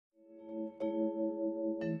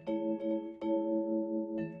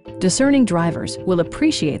Discerning drivers will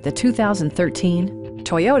appreciate the 2013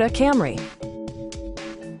 Toyota Camry.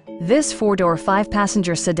 This four-door,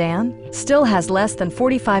 five-passenger sedan still has less than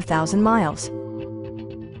 45,000 miles.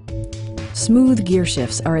 Smooth gear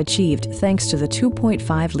shifts are achieved thanks to the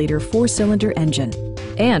 2.5-liter four-cylinder engine.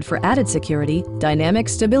 And for added security, dynamic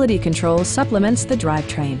stability control supplements the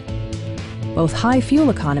drivetrain. Both high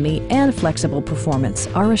fuel economy and flexible performance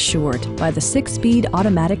are assured by the 6-speed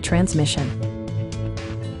automatic transmission.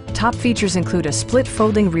 Top features include a split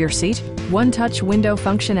folding rear seat, one-touch window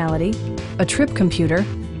functionality, a trip computer,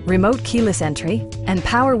 remote keyless entry, and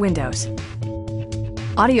power windows.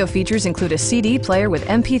 Audio features include a CD player with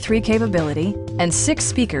MP3 capability and 6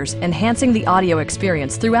 speakers enhancing the audio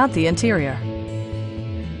experience throughout the interior.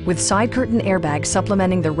 With side curtain airbags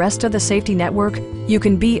supplementing the rest of the safety network, you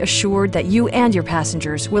can be assured that you and your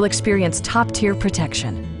passengers will experience top-tier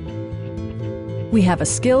protection. We have a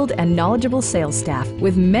skilled and knowledgeable sales staff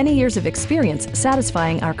with many years of experience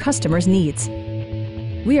satisfying our customers' needs.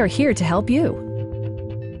 We are here to help you.